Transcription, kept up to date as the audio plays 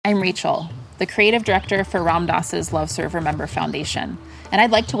I'm Rachel, the creative director for Ram Dass's Love Serve Remember Foundation, and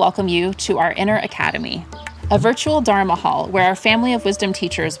I'd like to welcome you to our Inner Academy, a virtual Dharma hall where our family of wisdom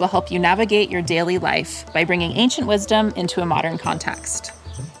teachers will help you navigate your daily life by bringing ancient wisdom into a modern context.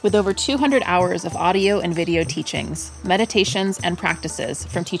 With over 200 hours of audio and video teachings, meditations, and practices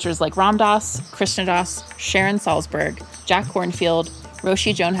from teachers like Ram Dass, Krishna Das, Sharon Salzberg, Jack Kornfield,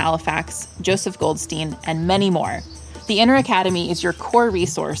 Roshi Joan Halifax, Joseph Goldstein, and many more, the Inner Academy is your core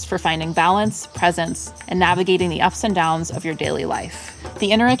resource for finding balance, presence, and navigating the ups and downs of your daily life.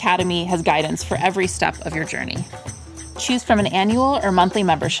 The Inner Academy has guidance for every step of your journey. Choose from an annual or monthly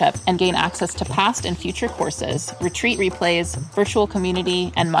membership and gain access to past and future courses, retreat replays, virtual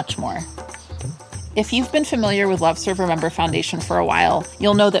community, and much more. If you've been familiar with Love Serve Remember Foundation for a while,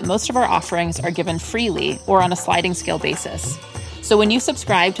 you'll know that most of our offerings are given freely or on a sliding scale basis. So when you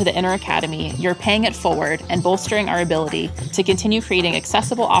subscribe to the Inner Academy, you're paying it forward and bolstering our ability to continue creating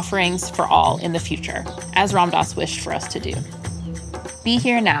accessible offerings for all in the future, as Ram Dass wished for us to do. Be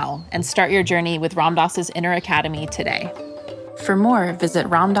here now and start your journey with Ram Dass's Inner Academy today. For more, visit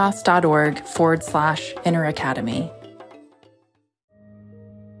ramdass.org/Inner Academy.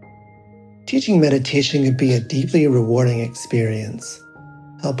 Teaching meditation can be a deeply rewarding experience.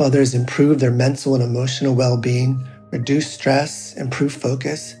 Help others improve their mental and emotional well-being, reduce stress, improve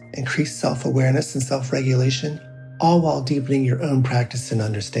focus, increase self-awareness and self-regulation, all while deepening your own practice and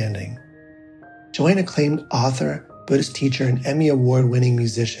understanding. Join acclaimed author, Buddhist teacher, and Emmy Award-winning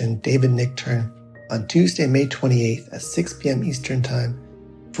musician David Nichtern on Tuesday, May 28th at 6 p.m. Eastern Time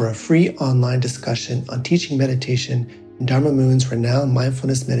for a free online discussion on teaching meditation in Dharma Moon's renowned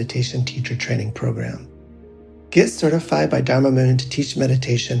mindfulness meditation teacher training program. Get certified by Dharma Moon to teach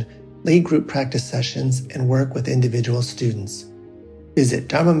meditation, lead group practice sessions, and work with individual students. Visit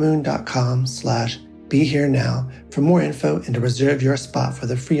dharmamoon.com/BeHereNow for more info and to reserve your spot for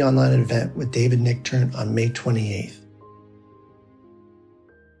the free online event with David Nichtern on May 28th.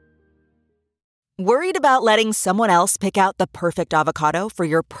 Worried about letting someone else pick out the perfect avocado for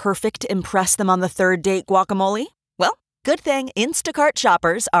your perfect impress them on the third date guacamole? Well, good thing Instacart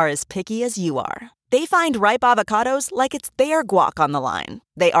shoppers are as picky as you are. They find ripe avocados like it's their guac on the line.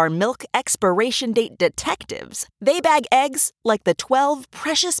 They are milk expiration date detectives. They bag eggs like the 12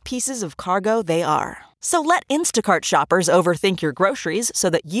 precious pieces of cargo they are. So let Instacart shoppers overthink your groceries so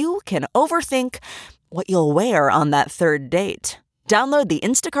that you can overthink what you'll wear on that third date. Download the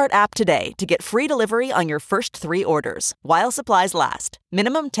Instacart app today to get free delivery on your first 3 orders, while supplies last.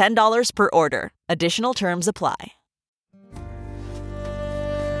 Minimum $10 per order. Additional terms apply.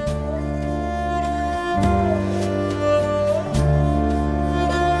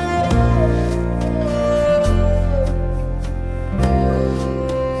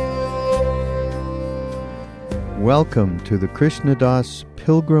 Welcome to the Krishna Das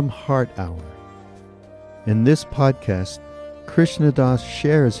Pilgrim Heart Hour. In this podcast, Krishna Das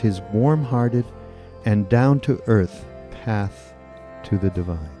shares his warm-hearted and down-to-earth path to the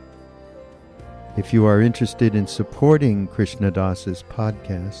divine. If you are interested in supporting Krishna Das's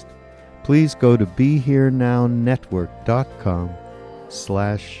podcast, please go to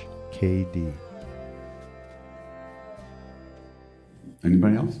BeHereNowNetwork.com/KD.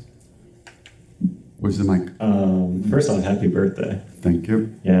 Anybody else? Where's the mic? First off, happy birthday. Thank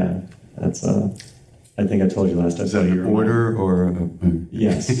you. Yeah, that's, I think I told you last time. Is that an order or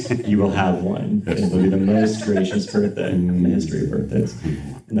Yes, you will have one. Yes. It will be the most gracious birthday in the history of birthdays.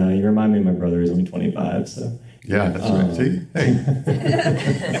 No, you remind me of my brother who's only 25, so. Yeah, that's right. See? Hey.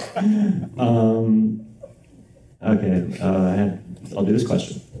 Okay, I'll do this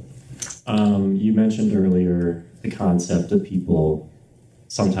question. You mentioned earlier the concept of people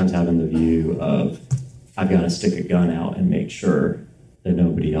sometimes having the view of, I've got to stick a gun out and make sure that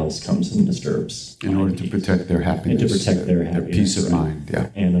nobody else comes and disturbs. In order to protect their happiness. And to protect their happiness. Peace of right? mind, yeah.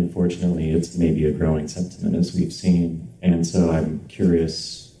 And unfortunately, it's maybe a growing sentiment as we've seen. And so I'm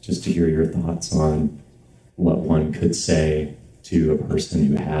curious just to hear your thoughts on what one could say to a person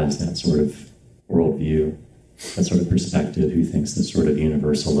who has that sort of worldview, that sort of perspective, who thinks this sort of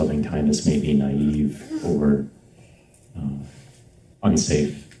universal loving kindness may be naive or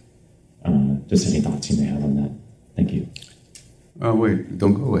unsafe. Just any thoughts you may have on that. Thank you. Oh, wait,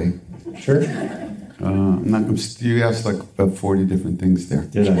 don't go away. Sure. You asked like about 40 different things there.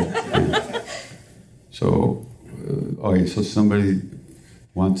 Did I? So, so somebody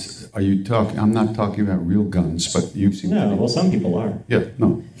wants, are you talking, I'm not talking about real guns, but you seem No, well, some people are. Yeah,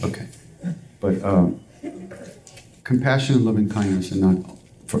 no, okay. But compassion and loving kindness are not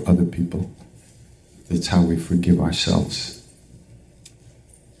for other people. It's how we forgive ourselves.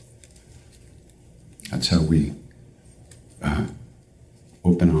 That's how we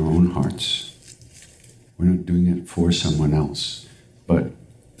open our own hearts. We're not doing it for someone else, but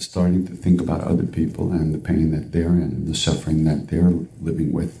starting to think about other people and the pain that they're in, the suffering that they're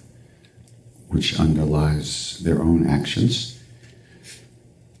living with, which underlies their own actions.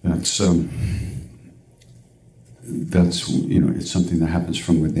 That's it's something that happens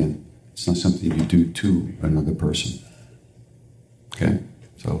from within. It's not something you do to another person. Okay,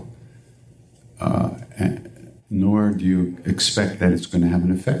 so nor do you expect that it's going to have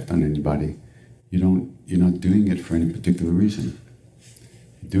an effect on anybody. You're not doing it for any particular reason.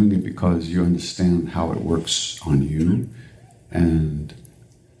 You're doing it because you understand how it works on you, and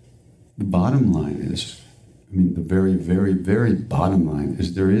the bottom line is, the very, very, very bottom line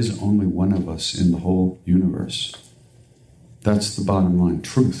is there is only one of us in the whole universe. That's the bottom line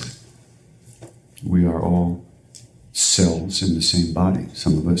truth. We are all cells in the same body.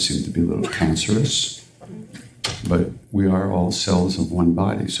 Some of us seem to be a little cancerous, but we are all cells of one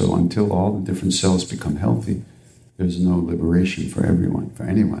body. So until all the different cells become healthy, there's no liberation for everyone, for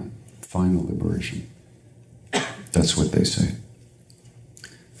anyone. Final liberation. That's what they say.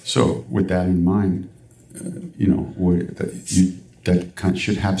 So with that in mind, that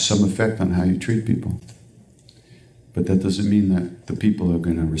should have some effect on how you treat people. But that doesn't mean that the people are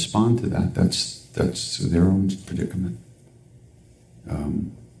going to respond to that. That's their own predicament.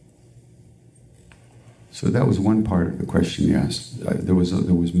 So that was one part of the question you asked. There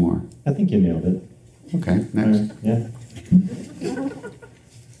was more. I think you nailed it. Okay, next. Yeah.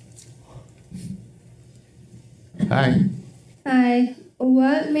 Hi. Hi.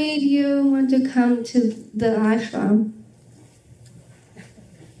 What made you want to come to the ashram?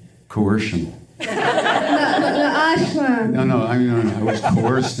 Coercion. The ashram. No, I was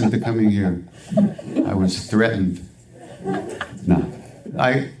coerced into coming here. I was threatened. No,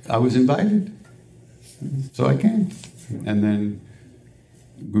 I was invited, so I came. And then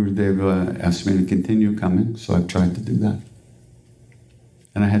Gurudeva asked me to continue coming, so I tried to do that.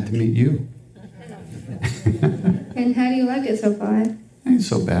 And I had to meet you. And how do you like it so far? Ain't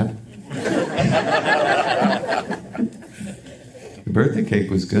so bad. The birthday cake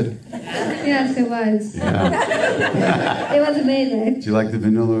was good. Yes, it was. Yeah. It was amazing. Did you like the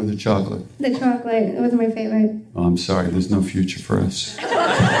vanilla or the chocolate? The chocolate. It was my favorite. Oh, I'm sorry. There's no future for us.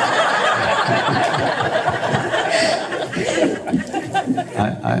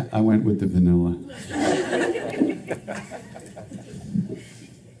 I went with the vanilla.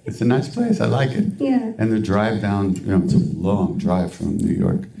 It's a nice place. I like it. Yeah. And the drive down, it's a long drive from New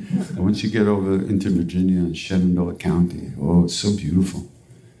York. And once you get over into Virginia and Shenandoah County, oh, it's so beautiful.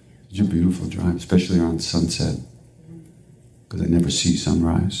 It's a beautiful drive, especially around sunset, because I never see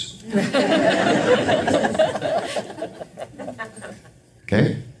sunrise.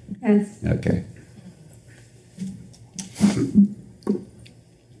 Okay? Yes. Okay.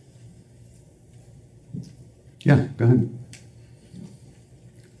 Yeah, go ahead.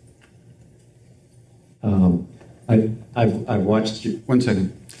 I've watched you. One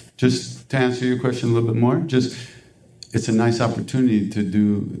second. Just to answer your question a little bit more, it's a nice opportunity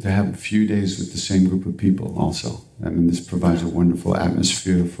to have a few days with the same group of people also. This provides a wonderful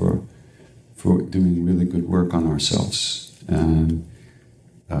atmosphere for doing really good work on ourselves. And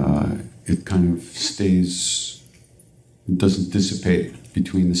it kind of doesn't dissipate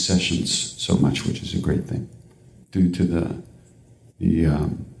between the sessions so much, which is a great thing, due to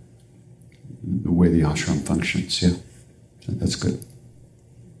the way the ashram functions. Yeah, so that's good.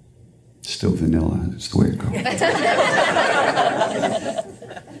 Still vanilla. It's the way it goes.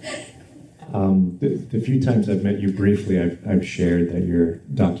 The few times I've met you briefly, I've shared that your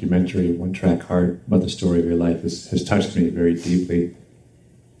documentary, One Track Heart, about the story of your life, has touched me very deeply,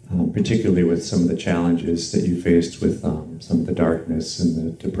 particularly with some of the challenges that you faced with some of the darkness and the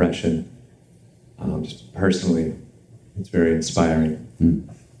depression. Just personally, it's very inspiring.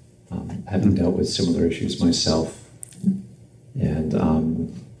 Having dealt with similar issues myself, and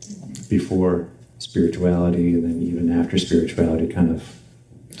before spirituality, and then even after spirituality, kind of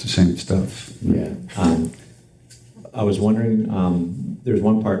it's the same stuff. Yeah. I was wondering, there's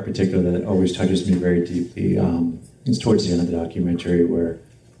one part in particular that always touches me very deeply. It's towards the end of the documentary where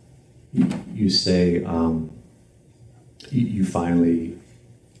you say you finally,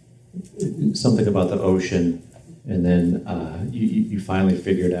 something about the ocean, and then you finally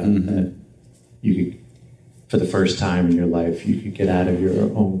figured out that you could, for the first time in your life, you could get out of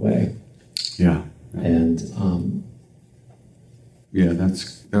your own way. Yeah. And yeah, that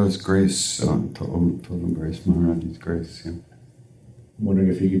was Grace, Total Grace Maharaji's Grace. Yeah. I'm wondering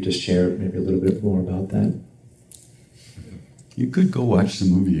if you could just share maybe a little bit more about that. You could go watch the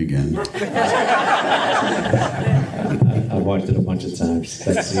movie again. I I've watched it a bunch of times.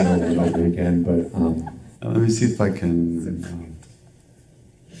 That scene over and over again. But let me see if I can.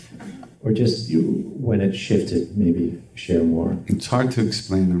 Or just when it shifted, maybe share more. It's hard to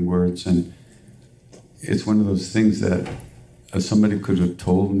explain in words, and it's one of those things that somebody could have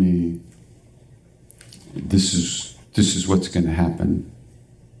told me, this is what's going to happen,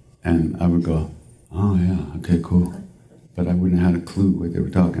 and I would go, oh yeah, okay, cool, but I wouldn't have had a clue what they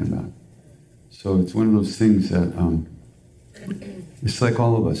were talking about. So it's one of those things that it's like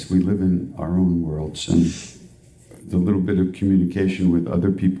all of us. We live in our own worlds, and the little bit of communication with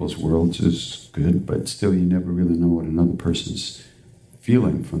other people's worlds is good, but still you never really know what another person's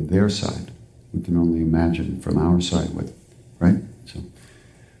feeling from their side. We can only imagine from our side what, right? So,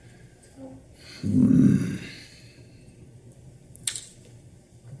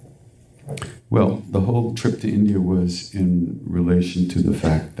 well, the whole trip to India was in relation to the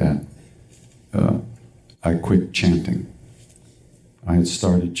fact that I quit chanting. I had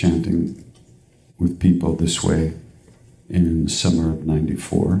started chanting with people this way in the summer of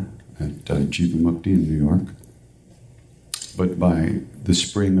 '94 at Jiva Mukti in New York. But by the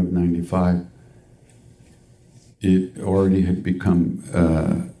spring of '95, it already had become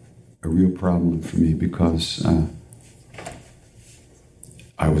a real problem for me because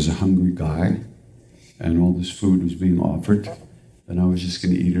I was a hungry guy and all this food was being offered and I was just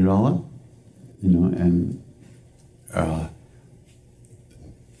going to eat it all up, and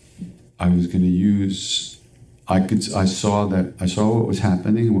I was going to use, I saw what was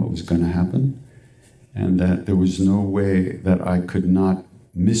happening and what was going to happen, and that there was no way that I could not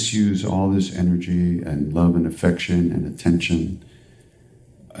misuse all this energy and love and affection and attention,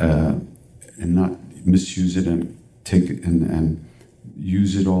 and not misuse it and take it and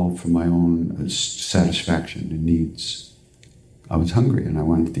use it all for my own satisfaction and needs. I was hungry and I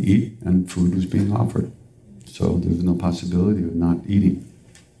wanted to eat, and food was being offered, so there was no possibility of not eating.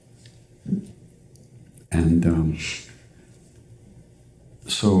 And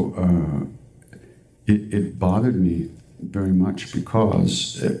so it bothered me very much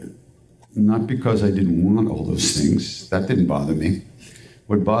because, not because I didn't want all those things, that didn't bother me.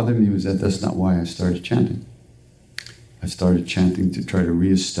 What bothered me was that that's not why I started chanting. I started chanting to try to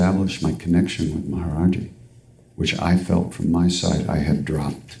reestablish my connection with Maharaji, which I felt from my side I had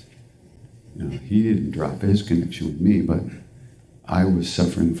dropped. He didn't drop his connection with me, but I was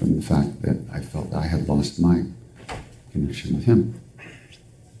suffering from the fact that I felt I had lost my connection with him.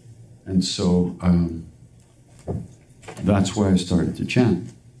 And so that's why I started to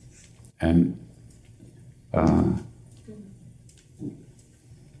chant. And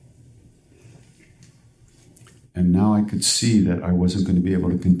now I could see that I wasn't going to be able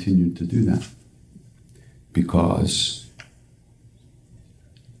to continue to do that because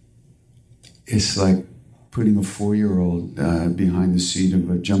it's like putting a 4-year-old behind the seat of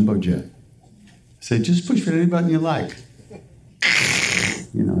a jumbo jet. Say, just push for any button you like.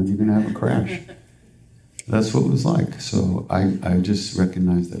 You're going to have a crash. That's what it was like. So I just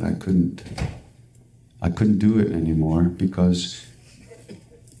recognized that I couldn't do it anymore because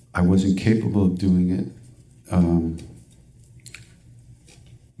I wasn't capable of doing it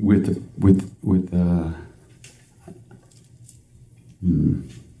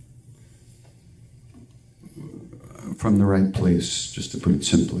from the right place, just to put it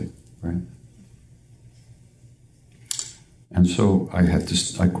simply, right? And so I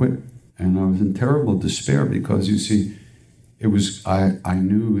quit. And I was in terrible despair because, you see, I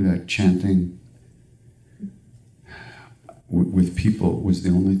knew that chanting with people was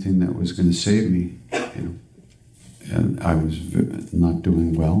the only thing that was going to save me, And I was not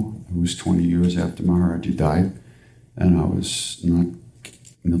doing well. It was 20 years after Maharaji died, and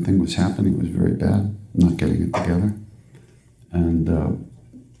nothing was happening. It was very bad, not getting it together. And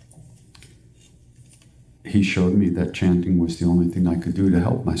he showed me that chanting was the only thing I could do to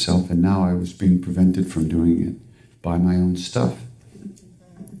help myself, and now I was being prevented from doing it by my own stuff.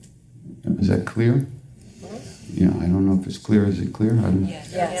 Is that clear? Yeah, I don't know if it's clear. Is it clear?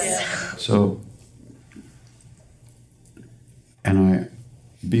 Yes. So, and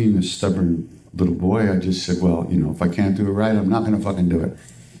being a stubborn little boy, I just said, well, if I can't do it right, I'm not going to fucking do it.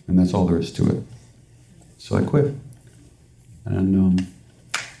 And that's all there is to it. So I quit. And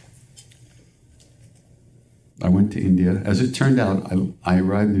I went to India. As it turned out, I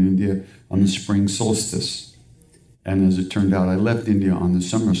arrived in India on the spring solstice. And as it turned out, I left India on the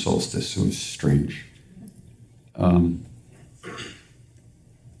summer solstice. It was strange. And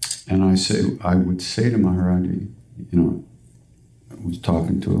I would say to Maharaji, I was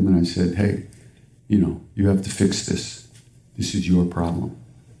talking to him and I said, hey, you have to fix this. This is your problem.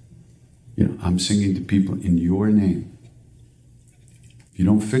 I'm singing to people in your name. you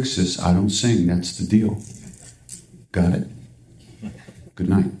don't fix this, I don't sing. That's the deal. Got it? Good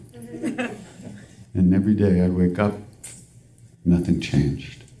night. And every day I wake up, nothing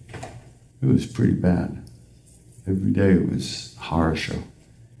changed. It was pretty bad. Every day it was a horror show.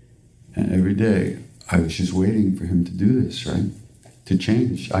 And every day I was just waiting for him to do this, right? To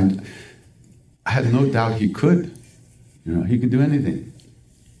change. I had no doubt he could. You know, he could do anything.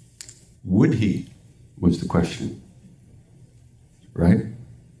 Would he? Was the question. Right?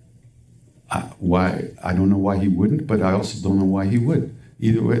 Why? I don't know why he wouldn't, but I also don't know why he would.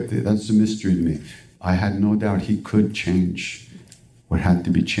 Either way, that's a mystery to me. I had no doubt he could change what had to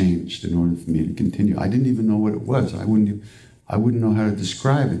be changed in order for me to continue. I didn't even know what it was. I wouldn't know how to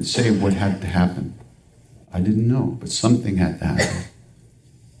describe it and say what had to happen. I didn't know, but something had to happen.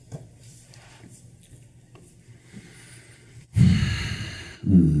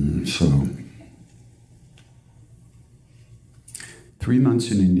 So, 3 months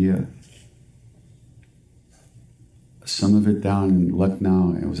in India, some of it down in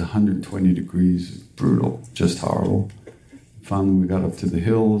Lucknow. It was 120 degrees, brutal, just horrible. Finally, we got up to the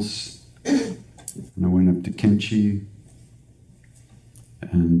hills, and I went up to Kenchi,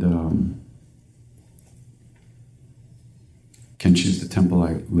 and Kenchi is the temple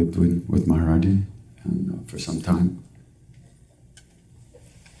I lived with Maharaji and, for some time.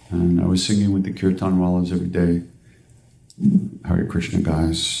 And I was singing with the Kirtanwalas every day, Hare Krishna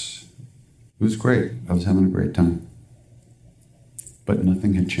guys. It was great. I was having a great time. But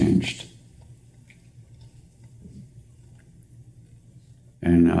nothing had changed.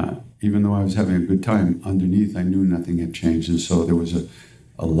 And even though I was having a good time, underneath I knew nothing had changed. And so there was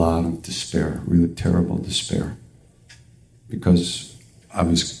a lot of despair, really terrible despair. Because I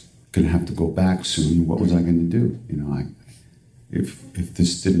was going to have to go back soon. What was I going to do? You know, if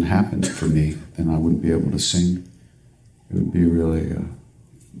this didn't happen for me, then I wouldn't be able to sing. It would be really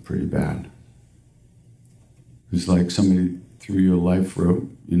pretty bad. It was like somebody threw you a life rope,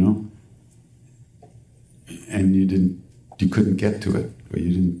 you know, and you couldn't get to it, or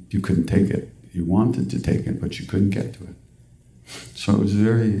you couldn't take it. You wanted to take it, but you couldn't get to it. So it was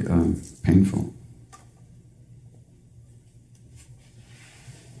very painful.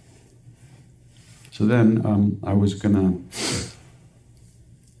 So then my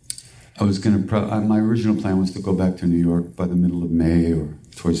original plan was to go back to New York by the middle of May or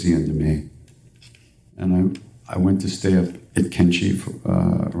towards the end of May. And I went to stay up at Kenchi for,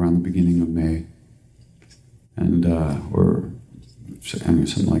 around the beginning of May, and or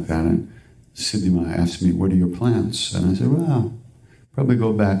something like that. And Siddhima asked me, "What are your plans?" And I said, "Well, probably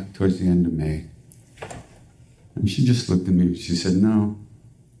go back towards the end of May." And she just looked at me. She said, "No,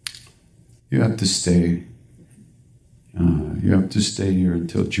 you have to stay. You have to stay here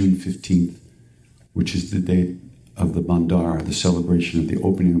until June 15th, which is the date of the Bandara, the celebration of the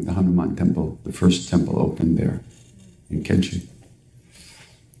opening of the Hanuman temple, the first temple opened there in Kenchi.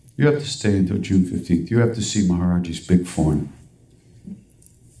 You have to stay until June 15th. You have to see Maharaji's big form."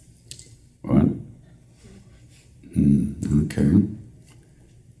 What? Okay.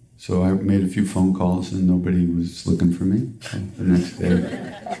 So I made a few phone calls and nobody was looking for me. So the next day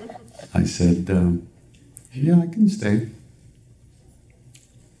I said, "Yeah, I can stay."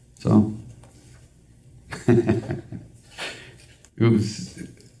 So it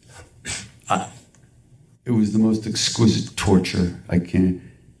was the most exquisite torture. I can't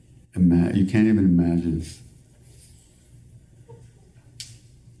imagine. You can't even imagine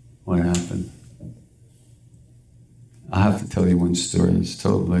what happened. I have to tell you one story. It's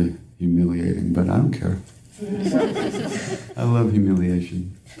totally humiliating, but I don't care. I love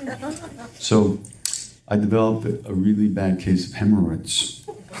humiliation. So I developed a really bad case of hemorrhoids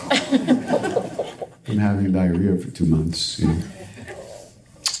from having diarrhea for 2 months. You know?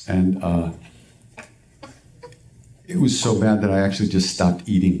 And it was so bad that I actually just stopped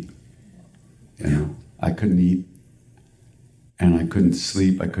eating. You know, I couldn't eat, and I couldn't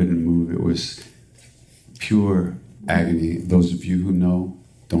sleep. I couldn't move. It was pure agony. Those of you who know,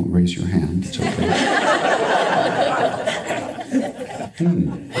 don't raise your hand. It's okay.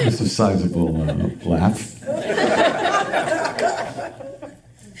 It's a sizable laugh.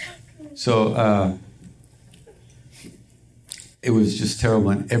 So it was just terrible,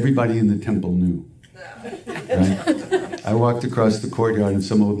 and everybody in the temple knew. Right? I walked across the courtyard, and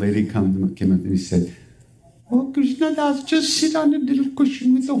some old lady came up to me and said, "Oh, Krishnadas, just sit on a little cushion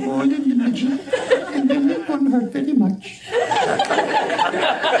with a hole in the middle, and then it won't hurt very much."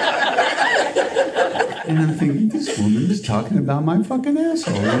 And I'm thinking, this woman is talking about my fucking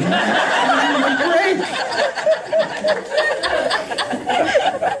asshole. Great!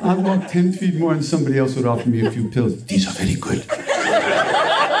 I'd walk 10 feet more and somebody else would offer me a few pills. "These are very good."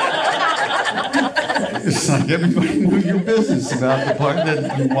 It's like everybody knew your business about the part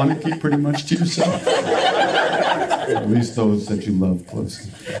that you want to keep pretty much to yourself. At least those that you love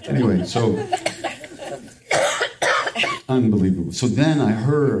closely. Anyway, so unbelievable. So then I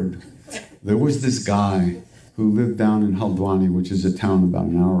heard there was this guy who lived down in Haldwani, which is a town about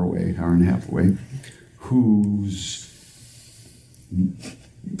an hour away, hour and a half away, who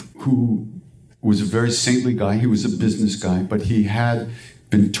was a very saintly guy. He was a business guy, but he had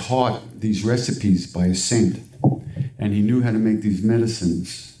been taught these recipes by a saint, and he knew how to make these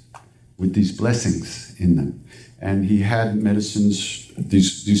medicines with these blessings in them. And he had medicines,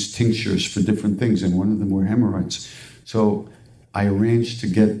 these tinctures for different things, and one of them were hemorrhoids. So I arranged to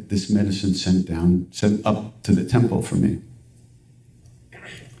get this medicine sent up to the temple for me.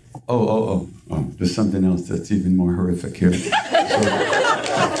 Oh, there's something else that's even more horrific here. So,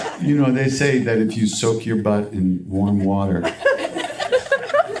 they say that if you soak your butt in warm water,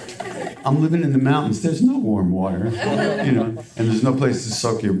 I'm living in the mountains, there's no warm water, and there's no place to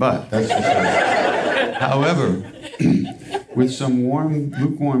soak your butt, that's for sure. However, with some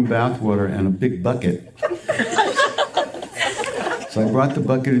lukewarm bath water and a big bucket, so I brought the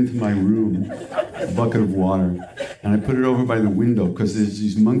bucket into my room, a bucket of water, and I put it over by the window because there's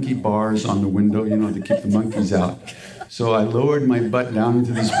these monkey bars on the window, to keep the monkeys out. So I lowered my butt down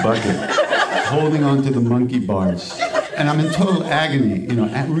into this bucket, holding onto the monkey bars. And I'm in total agony,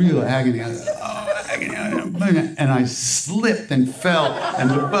 real agony. And I slipped and fell, and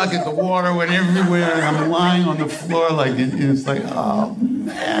the bucket, the water went everywhere, and I'm lying on the floor like, it's like, oh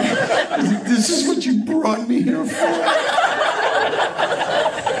man, this is what you brought me here for?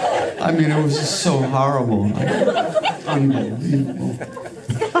 I mean, it was just so horrible. Unbelievable.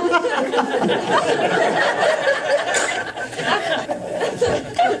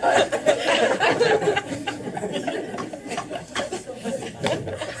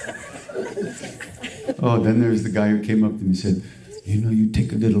 Oh, then there's the guy who came up to me and said, you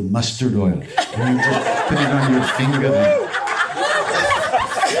take a little mustard oil and you just put it on your finger.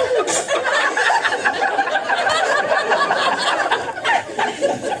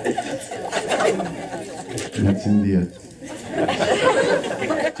 That's India.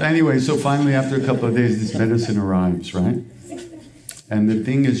 So anyway, so finally after a couple of days, this medicine arrives, right? And the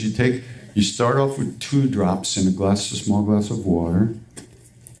thing is you start off with 2 drops in a small glass of water,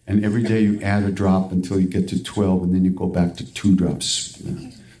 and every day you add a drop until you get to 12, and then you go back to 2 drops.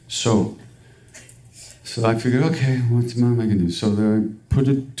 So I figured, okay, what am I going to do? So I put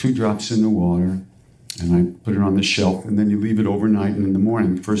 2 drops in the water, and I put it on the shelf, and then you leave it overnight, and in the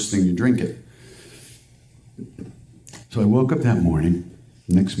morning, first thing you drink it. So I woke up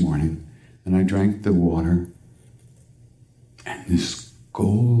next morning, and I drank the water, and this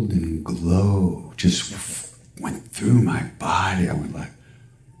golden glow just went through my body. I went like,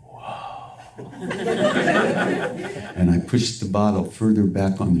 whoa. And I pushed the bottle further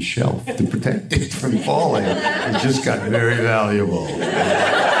back on the shelf to protect it from falling. It just got very valuable.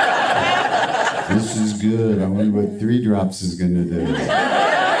 This is good. I wonder what 3 drops is going to do.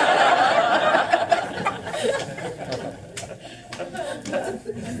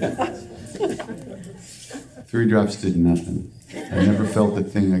 3 drops did nothing. I never felt the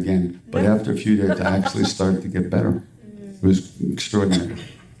thing again. But after a few days, I actually started to get better. It was extraordinary.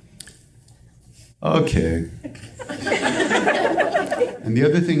 Okay. And the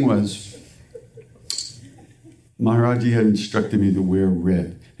other thing was, Maharaji had instructed me to wear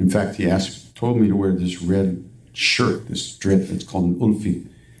red. In fact, he told me to wear this red shirt, this dress. It's called an ulfi.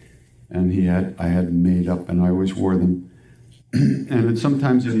 And I had made up, and I always wore them. And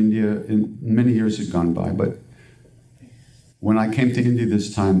sometimes in India, many years had gone by, but when I came to India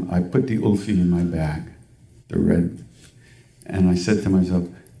this time, I put the ulfi in my bag, the red, and I said to myself,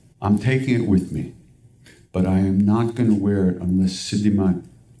 I'm taking it with me, but I am not going to wear it unless Siddhima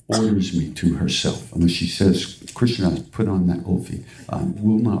orders me to herself, unless she says, Krishna, put on that ulfi. I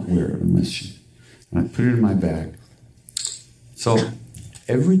will not wear it unless she... And I put it in my bag. So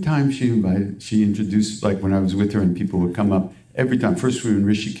every time she introduced, like when I was with her and people would come up, every time, first we were in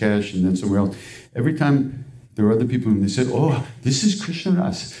Rishikesh and then somewhere else, every time there were other people and they said, oh, this is Krishna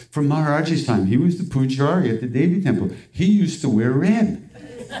Das from Maharaji's time. He was the pujari at the Devi temple. He used to wear red.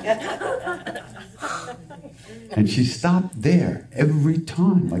 And she stopped there every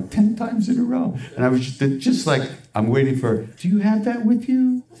time, like 10 times in a row. And I was just like, I'm waiting for her. Do you have that with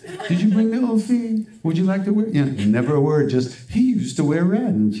you? Did you bring the ulfi? Would you like to wear it? Never a word, just, he used to wear red.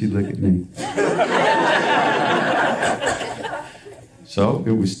 And she'd look at me. So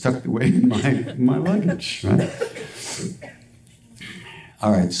it was tucked away in my luggage, right?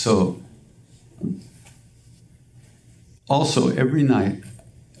 All right, so also every night,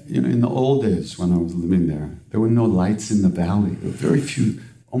 in the old days when I was living there were no lights in the valley. There were very few,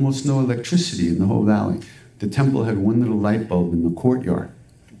 almost no electricity in the whole valley. The temple had one little light bulb in the courtyard.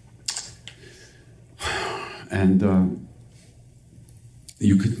 And I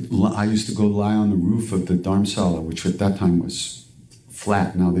used to go lie on the roof of the Dharamsala, which at that time was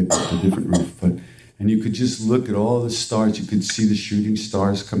flat. Now they built a different roof. And you could just look at all the stars. You could see the shooting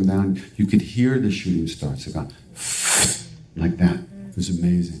stars come down. You could hear the shooting stars. They go like that. It was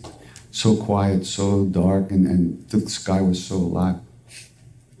amazing. So quiet, so dark, and the sky was so alive.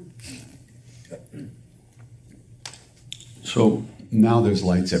 So now there's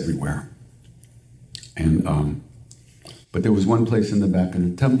lights everywhere. And but there was one place in the back of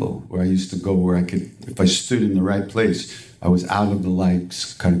the temple where I used to go where I could, if I stood in the right place, I was out of the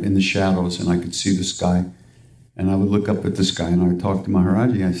lights, kind of in the shadows, and I could see the sky. And I would look up at the sky and I would talk to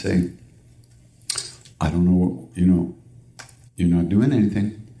Maharaji. I say, I don't know, you're not doing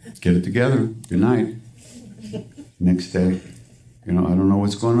anything. Get it together. Good night. Next day, I don't know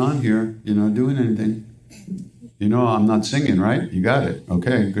what's going on here. You're not doing anything. I'm not singing, right? You got it.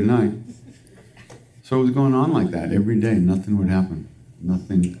 Okay, good night. So it was going on like that every day. Nothing would happen.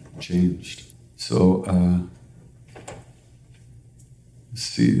 Nothing changed. So, let's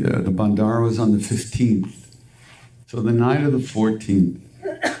see, the Bandara was on the 15th. So the night of the 14th,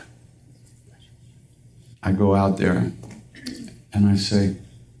 I go out there and I say,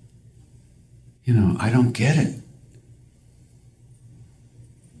 I don't get it.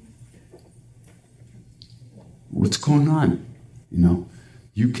 What's going on?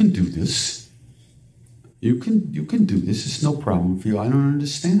 You can do this. You can do this. It's no problem for you. I don't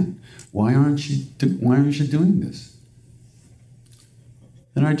understand. Why aren't you doing this?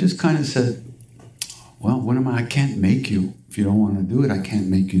 And I just kind of said, well, what am I? I can't make you. If you don't want to do it, I can't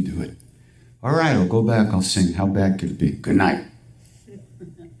make you do it. All right, I'll go back. I'll sing. How bad could it be? Good night.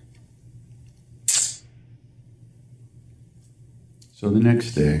 So the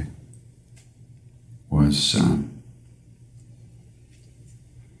next day was,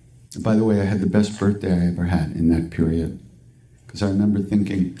 by the way, I had the best birthday I ever had in that period. Because I remember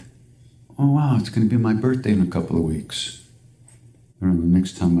thinking, oh wow, it's going to be my birthday in a couple of weeks. I remember the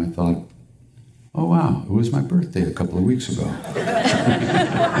next time I thought, oh wow, it was my birthday a couple of weeks ago.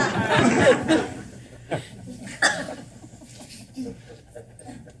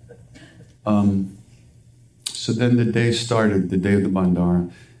 So then the day started, the day of the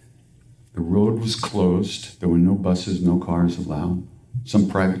Bandara. The road was closed. There were no buses, no cars allowed. Some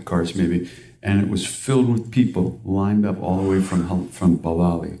private cars maybe. And it was filled with people lined up all the way from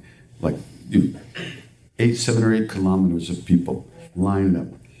Bawali. Like 7 or 8 kilometers of people lined up.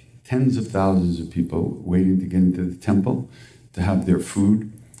 Tens of thousands of people waiting to get into the temple to have their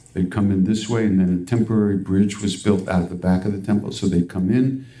food. They'd come in this way, and then a temporary bridge was built out of the back of the temple. So they'd come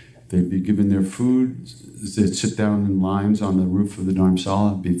in, they'd be given their food, they'd sit down in lines on the roof of the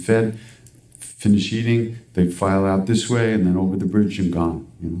Dharamsala, be fed, finish eating, they'd file out this way, and then over the bridge and gone.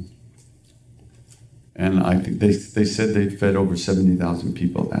 And I think they said they'd fed over 70,000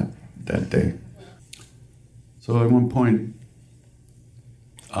 people that day. So at one point,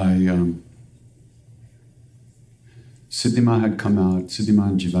 Siddhima had come out, Siddhima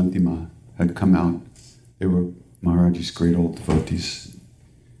and Jivantima had come out. They were Maharaji's great old devotees.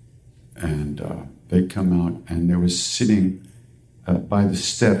 And they'd come out and they were sitting by the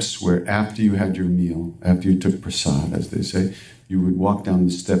steps where after you had your meal, after you took prasad, as they say, you would walk down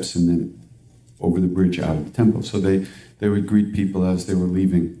the steps and then over the bridge out of the temple. So they would greet people as they were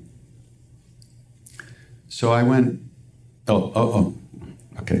leaving. So I went,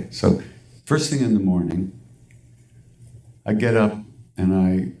 okay. So first thing in the morning, I get up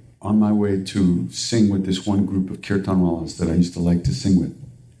and on my way to sing with this one group of kirtanwalas that I used to like to sing with.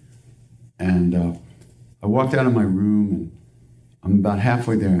 And I walked out of my room and I'm about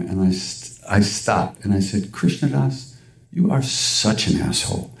halfway there and I stopped and I said, Krishnadas, you are such an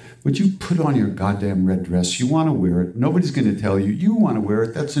asshole. Would you put on your goddamn red dress? You want to wear it. Nobody's going to tell you. You want to wear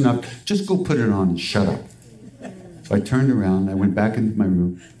it. That's enough. Just go put it on and shut up. So I turned around. I went back into my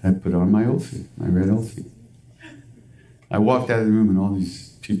room. And I put on my ulfi, my red ulfi. I walked out of the room and all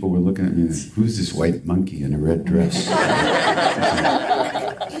these people were looking at me like, who's this white monkey in a red dress?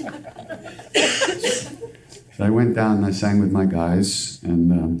 So I went down and I sang with my guys.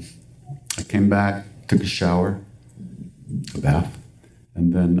 And I came back, took a shower, a bath.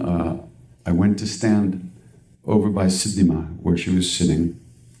 And then I went to stand over by Siddhima, where she was sitting.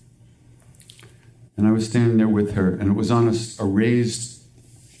 And I was standing there with her, and it was on a raised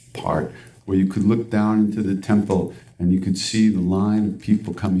part where you could look down into the temple, and you could see the line of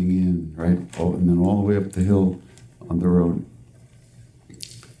people coming in, right? Oh, and then all the way up the hill on the road.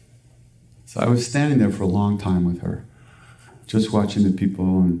 So I was standing there for a long time with her, just watching the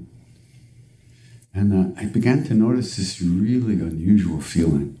people, and I began to notice this really unusual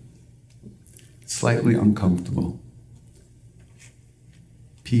feeling, slightly uncomfortable.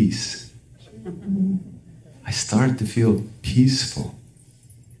 Peace. I started to feel peaceful.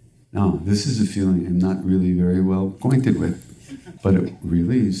 Now, this is a feeling I'm not really very well acquainted with, but it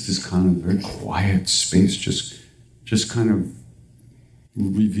really is this kind of very quiet space, just kind of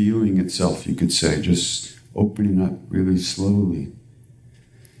revealing itself, you could say, just opening up really slowly.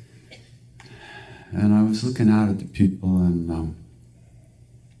 And I was looking out at the people, and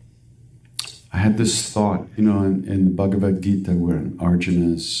I had this thought, in the Bhagavad Gita, where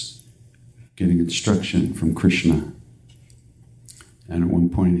Arjuna is getting instruction from Krishna. And at one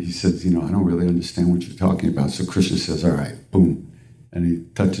point he says, I don't really understand what you're talking about. So Krishna says, all right, boom. And he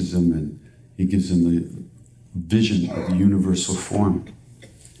touches him and he gives him the vision of the universal form.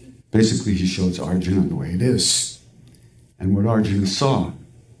 Basically, he shows Arjuna the way it is. And what Arjuna saw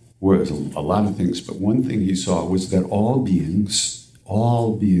was a lot of things, but one thing he saw was that all beings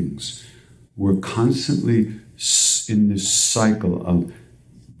were constantly in this cycle of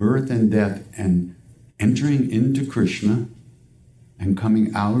birth and death and entering into Krishna and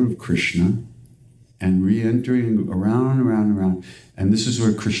coming out of Krishna and re-entering around and around and around. And this is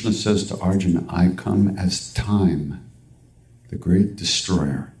where Krishna says to Arjuna, I come as time, the great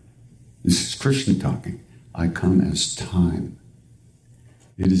destroyer. This is Krishna talking. I come as time.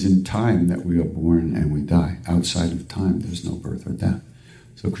 It is in time that we are born and we die. Outside of time, there's no birth or death.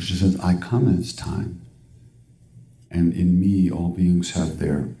 So Krishna says, I come as time. And in me, all beings have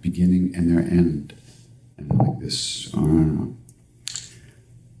their beginning and their end. And like this.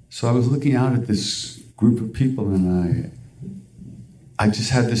 So I was looking out at this group of people, and I just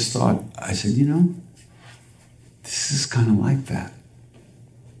had this thought. I said, this is kind of like that.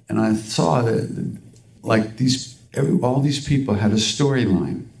 And I saw that, like all these people had a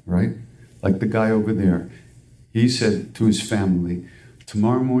storyline, right? Like the guy over there. He said to his family,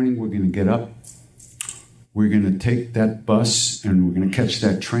 tomorrow morning we're going to get up, we're going to take that bus, and we're going to catch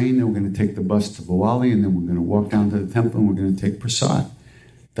that train, then we're going to take the bus to Bawali, and then we're going to walk down to the temple, and we're going to take prasad.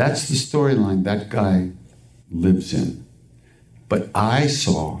 That's the storyline that guy lives in. But I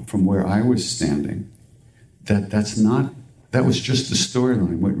saw from where I was standing that was just the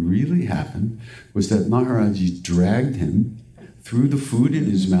storyline. What really happened was that Maharaji dragged him, threw the food in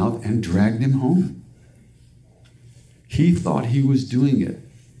his mouth, and dragged him home. He thought he was doing it,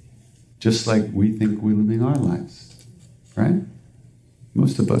 just like we think we're living our lives, right?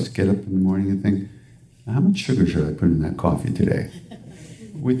 Most of us get up in the morning and think, how much sugar should I put in that coffee today?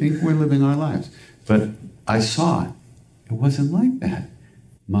 We think we're living our lives. But I saw it. It wasn't like that.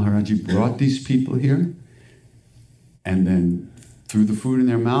 Maharaji brought these people here and then threw the food in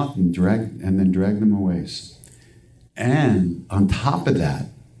their mouth and then dragged them away. And on top of that,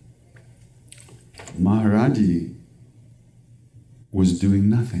 Maharaji was doing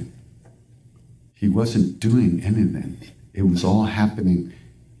nothing. He wasn't doing anything. It was all happening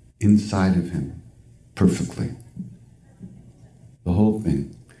inside of him perfectly. The whole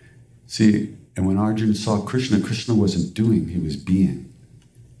thing. See, and when Arjuna saw Krishna, Krishna wasn't doing, he was being.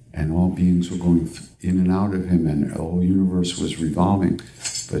 And all beings were going in and out of him, and the whole universe was revolving,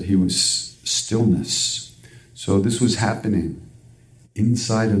 but he was stillness. So this was happening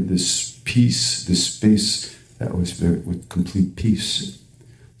inside of this peace, this space that was with complete peace.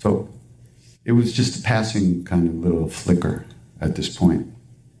 So it was just a passing kind of little flicker at this point.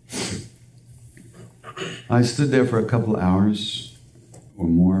 I stood there for a couple hours or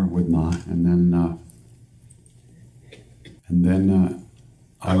more with Ma, and then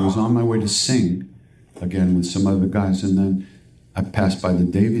I was on my way to sing again with some other guys, and then I passed by the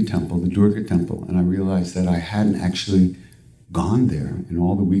Devi temple, the Durga temple, and I realized that I hadn't actually gone there in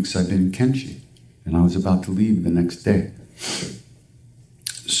all the weeks I've been in Kenchi, and I was about to leave the next day.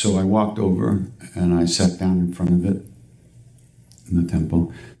 So I walked over and I sat down in front of it in the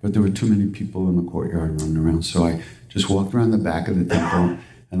temple, but there were too many people in the courtyard running around, so I just walked around the back of the temple,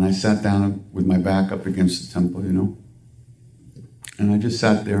 and I sat down with my back up against the temple, and I just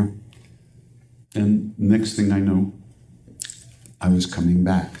sat there, and next thing I know, I was coming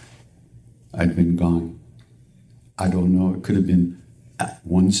back. I'd been gone. I don't know, it could have been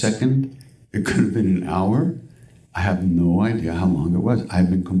 1 second, it could have been an hour. I have no idea how long it was. I'd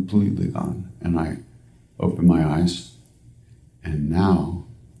been completely gone, and I opened my eyes, and now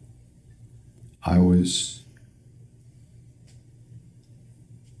I was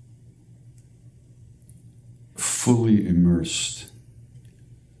fully immersed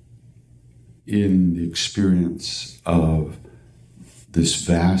in the experience of this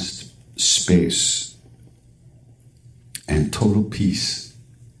vast space and total peace.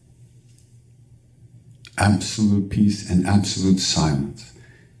 Absolute peace and absolute silence.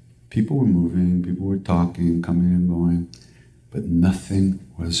 People were moving, people were talking, coming and going, but nothing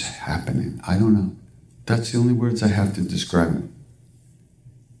was happening. I don't know. That's the only words I have to describe it.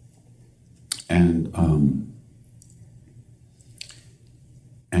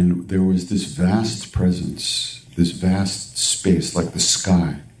 And there was this vast presence, this vast space, like the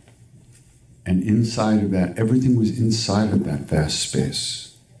sky. And inside of that, everything was inside of that vast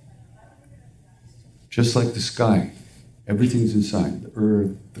space. Just like the sky, everything's inside. The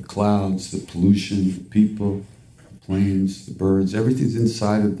earth, the clouds, the pollution, the people, the planes, the birds, everything's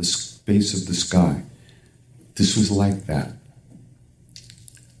inside of the space of the sky. This was like that.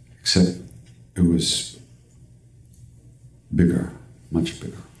 Except it was bigger, much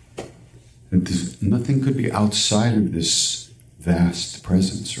bigger. Nothing could be outside of this vast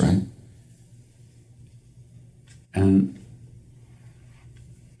presence, right? And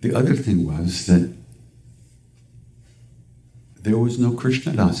the other thing was that there was no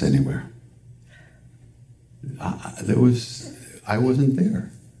Krishna Das anywhere. I wasn't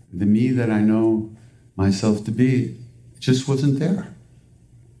there. The me that I know myself to be just wasn't there.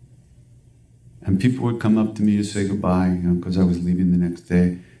 And people would come up to me to say goodbye, because I was leaving the next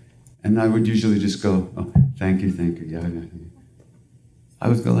day. And I would usually just go, oh, thank you, yeah. I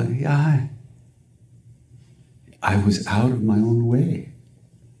would go like, yeah, hi. I was out of my own way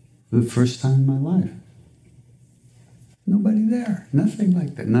for the first time in my life. Nobody there, nothing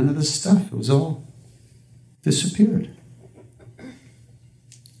like that, none of the stuff. It was all disappeared.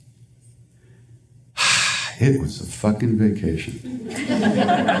 It was a fucking vacation.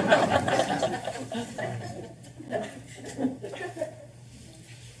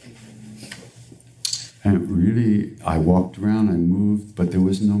 And really, I walked around, I moved, but there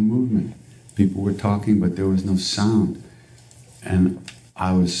was no movement. People were talking, but there was no sound. And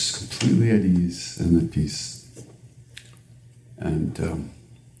I was completely at ease and at peace. And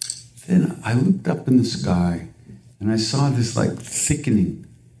then I looked up in the sky, and I saw this like thickening,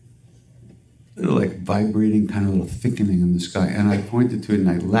 little like vibrating kind of little thickening in the sky. And I pointed to it, and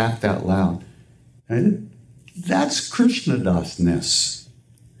I laughed out loud. And I said, that's Krishna Das-ness.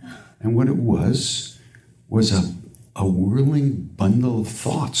 And what it was a whirling bundle of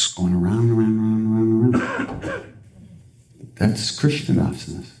thoughts going around. That's Krishna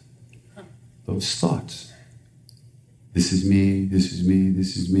Das-ness. Those thoughts. This is me, this is me,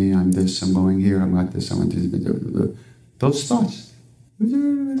 this is me, I'm this, I'm going here, I'm like this, I'm like this. Those thoughts.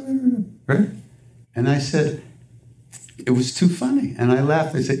 Right? And I said, it was too funny. And I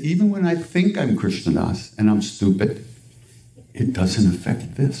laughed. I said, even when I think I'm Krishna Das and I'm stupid, it doesn't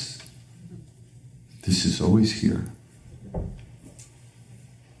affect this. This is always here.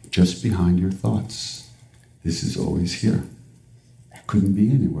 Just behind your thoughts. This is always here. Couldn't be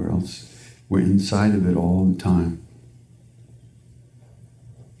anywhere else. We're inside of it all the time.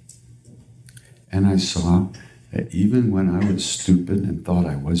 And I saw that even when I was stupid and thought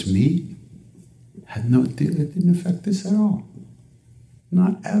I was me, it didn't affect this at all.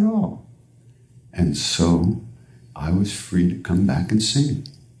 Not at all. And so I was free to come back and sing.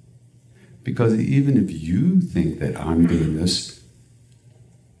 Because even if you think that I'm doing this,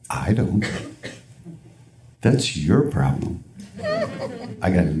 I don't. That's your problem. I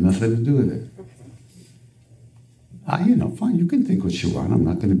got nothing to do with it. Fine, you can think what you want. I'm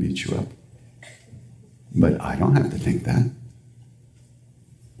not going to beat you up. But I don't have to think that.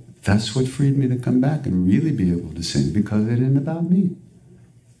 That's what freed me to come back and really be able to sing, because it isn't about me.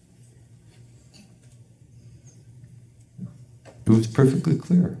 It was perfectly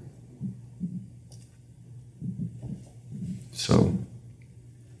clear. So,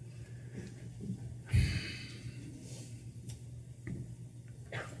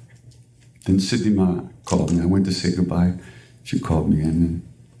 then Siddhima called me. I went to say goodbye. She called me in,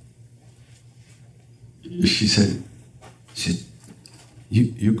 and she said,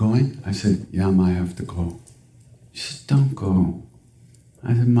 you going? I said, yeah, Ma, I have to go. She said, don't go.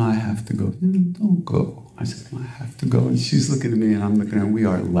 I said, Ma, I have to go. Don't go. I said, Ma, I have to go. And she's looking at me, and I'm looking at her. We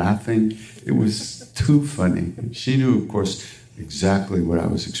are laughing. It was too funny. She knew, of course, exactly what I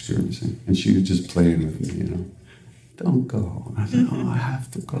was experiencing. And she was just playing with me, Don't go. I said, oh, I have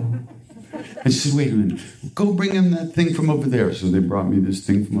to go. And she said, wait a minute. Go bring him that thing from over there. So they brought me this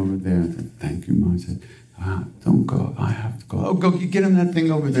thing from over there. I said, thank you, Ma. I said, don't go. I have to go. Oh, go get him that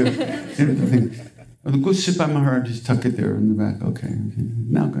thing over there. Get him the thing. Go sit by my heart. Just tuck it there in the back. Okay.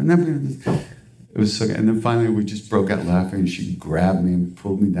 Now go. It was so good. And then finally we just broke out laughing. She grabbed me and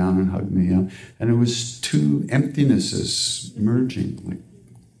pulled me down and hugged me. And it was two emptinesses merging, like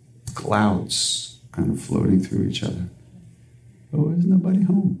clouds kind of floating through each other. Oh, there's nobody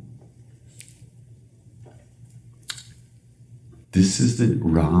home. This is the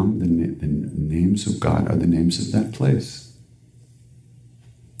Ram, the names of God are the names of that place.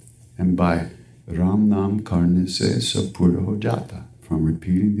 And by Ram Nam Karne Se Sapura Ho Jata, from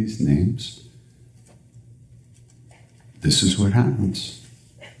repeating these names, this is what happens.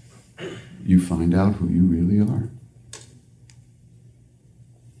 You find out who you really are.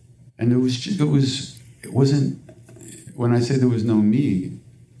 And it wasn't, when I say there was no me,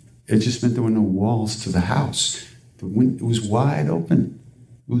 it just meant there were no walls to the house. It was wide open.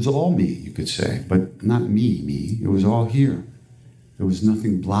 It was all me, you could say, but not me. It was all here. There was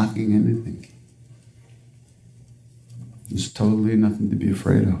nothing blocking anything. There's totally nothing to be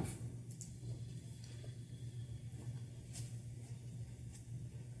afraid of.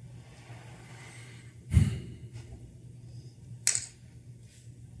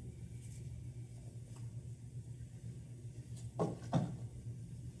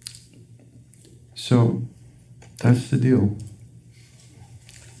 So, that's the deal.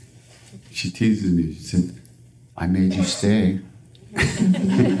 She teases me. She said, I made you stay.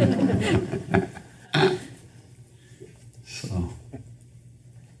 So,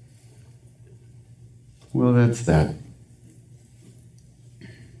 well, that's that.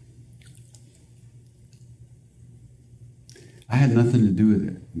 I had nothing to do with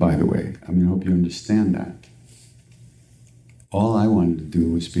it, by the way. I mean, I hope you understand that. All I wanted to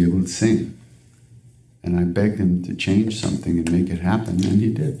do was be able to sing. And I begged him to change something and make it happen, and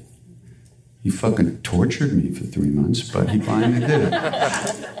he did. He fucking tortured me for 3 months, but he finally did it.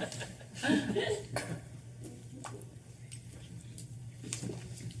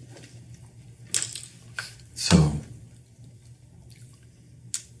 So,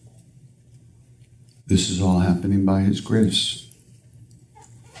 this is all happening by his grace,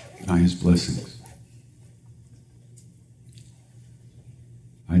 by his blessings.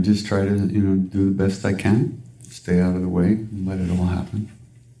 I just try to, do the best I can, stay out of the way, and let it all happen.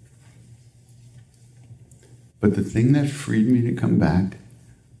 But the thing that freed me to come back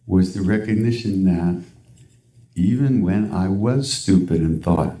was the recognition that even when I was stupid and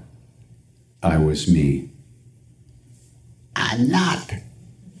thought I was me, I'm not.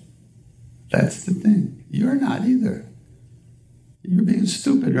 That's the thing. You're not either. You're being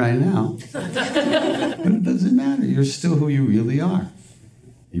stupid right now. But it doesn't matter. You're still who you really are.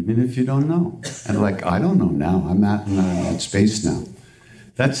 Even if you don't know. And I don't know now. I'm not in that space now.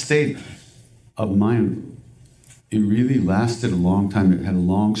 That state of mind, it really lasted a long time. It had a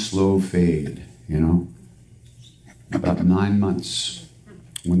long, slow fade, About 9 months.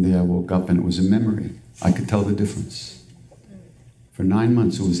 One day I woke up and it was a memory. I could tell the difference. For 9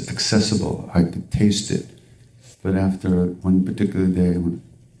 months it was accessible. I could taste it. But after one particular day, I went,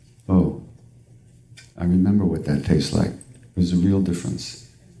 oh, I remember what that tastes like. There's a real difference.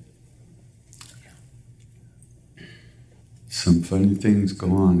 Some funny things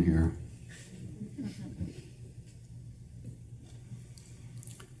go on here.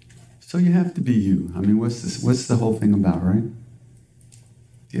 So you have to be you. I mean, what's the whole thing about, right?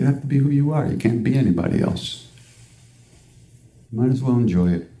 You have to be who you are. You can't be anybody else. You might as well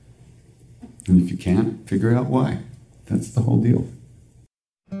enjoy it. And if you can't, figure out why. That's the whole deal.